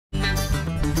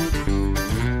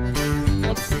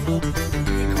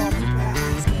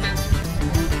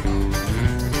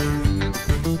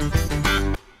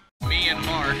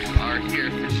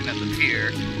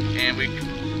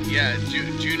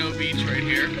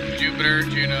Jupiter,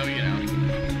 Juno, you know.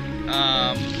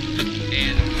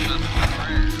 And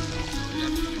crabs. We got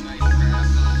some nice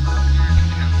crabs on top here. And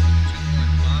we have some more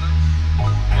at the bottom.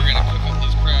 We're gonna cook up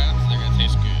these crabs. They're gonna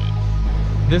taste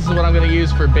good. This is what I'm gonna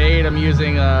use for bait. I'm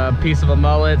using a piece of a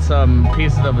mullet, some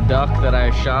pieces of a duck that I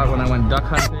shot when I went duck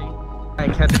hunting. I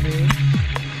catch me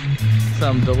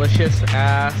some delicious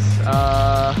ass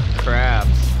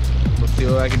crabs. Let's see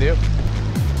what I can do.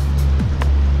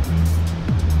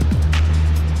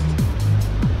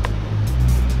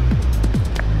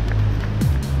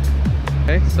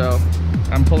 Okay, so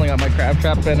I'm pulling out my crab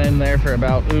trap, been in there for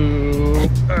about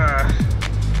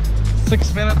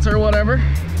 6 minutes or whatever,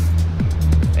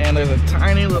 and there's a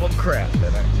tiny little crab in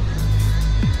it.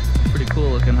 Pretty cool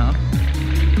looking, huh?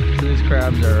 So these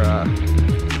crabs are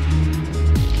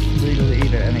legal to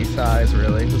eat at any size,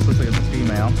 really. This looks like it's a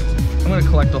female. I'm gonna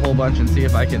collect a whole bunch and see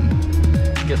if I can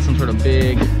get some sort of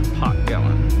big pot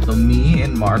going. So me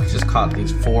and Mark just caught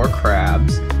these 4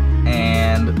 crabs,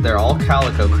 and they're all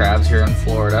calico crabs here in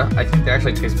Florida. I think they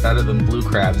actually taste better than blue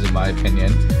crabs in my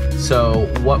opinion. So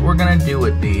what we're gonna do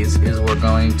with these is we're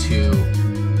going to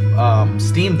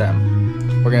steam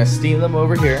them. We're gonna steam them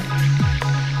over here.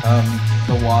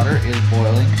 The water is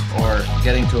boiling or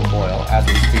getting to a boil as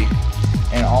we speak.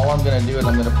 And all I'm gonna do is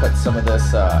I'm gonna put some of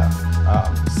this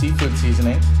seafood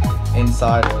seasoning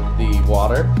inside of the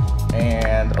water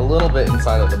and a little bit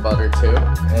inside of the butter too.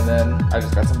 And then I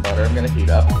just got some butter I'm gonna heat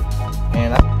up.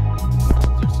 And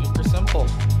they're super simple.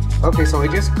 Okay, so I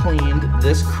just cleaned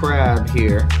this crab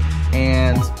here.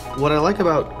 And what I like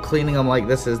about cleaning them like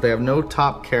this is they have no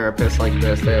top carapace like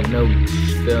this. They have no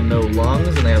lungs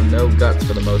and they have no guts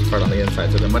for the most part on the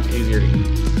inside, so they're much easier to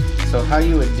eat. So how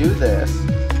you would do this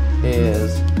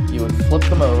is you would flip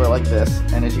them over like this,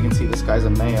 and as you can see, this guy's a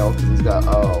male because he's got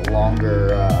a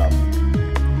longer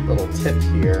little tip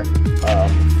here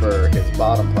for his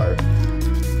bottom part.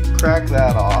 Crack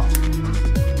that off.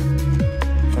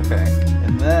 Okay,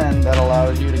 and then that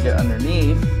allows you to get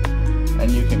underneath, and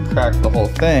you can crack the whole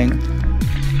thing.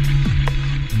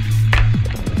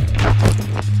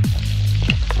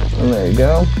 And there you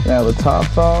go. Now the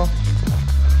top's off.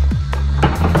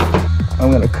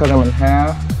 I'm gonna cut them in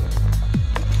half.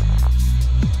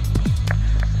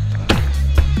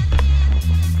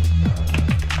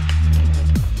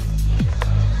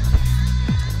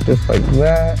 Just like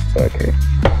that. Okay.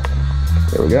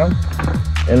 There we go.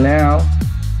 And now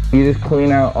you just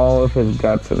clean out all of his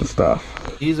guts and stuff.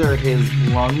 These are his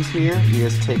lungs here. You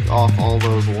just take off all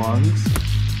those lungs.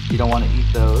 You don't want to eat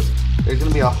those. There's going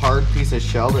to be a hard piece of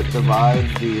shell that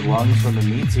divides the lungs from the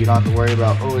meat, so you don't have to worry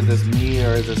about, oh, is this meat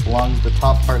or is this lungs? The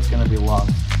top part's going to be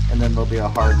lungs, and then there'll be a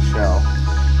hard shell.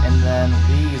 And then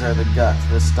these are the guts,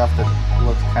 this stuff that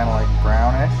looks kind of like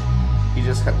brownish. You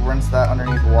just rinse that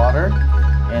underneath water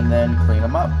and then clean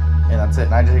them up, and that's it.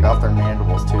 And I just take off their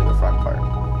mandibles too, the front part.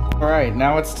 All right,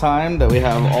 now it's time that we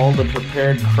have all the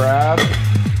prepared crab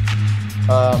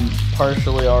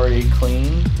partially already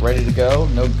cleaned, ready to go.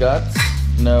 No guts,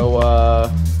 no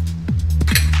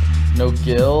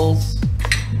gills,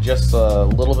 just a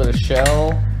little bit of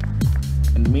shell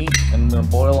and meat, and I'm gonna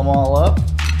boil them all up,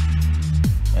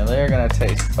 and they're gonna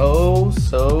taste oh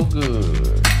so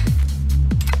good.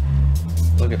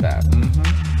 Look at that.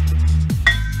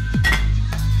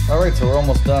 Alright, so we're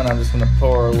almost done. I'm just going to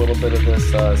pour a little bit of this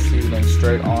seasoning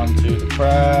straight onto the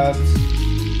crabs.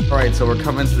 Alright, so we're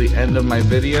coming to the end of my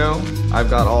video. I've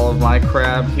got all of my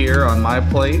crab here on my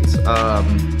plate.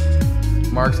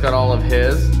 Mark's got all of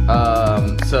his.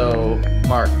 So,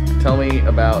 Mark, tell me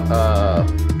about,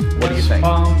 what do you think?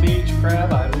 Palm Beach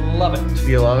crab, I love it.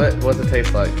 You love it? What's it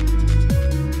taste like?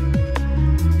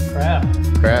 Crab.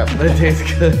 Crab. It tastes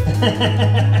good.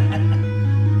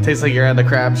 Tastes like you're at the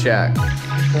Crab Shack.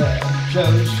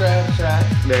 Joe's Crab Shack.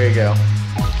 There you go.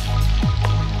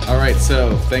 Alright,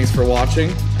 so thanks for watching.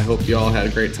 I hope you all had a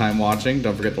great time watching.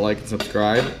 Don't forget to like and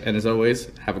subscribe. And as always,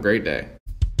 have a great day.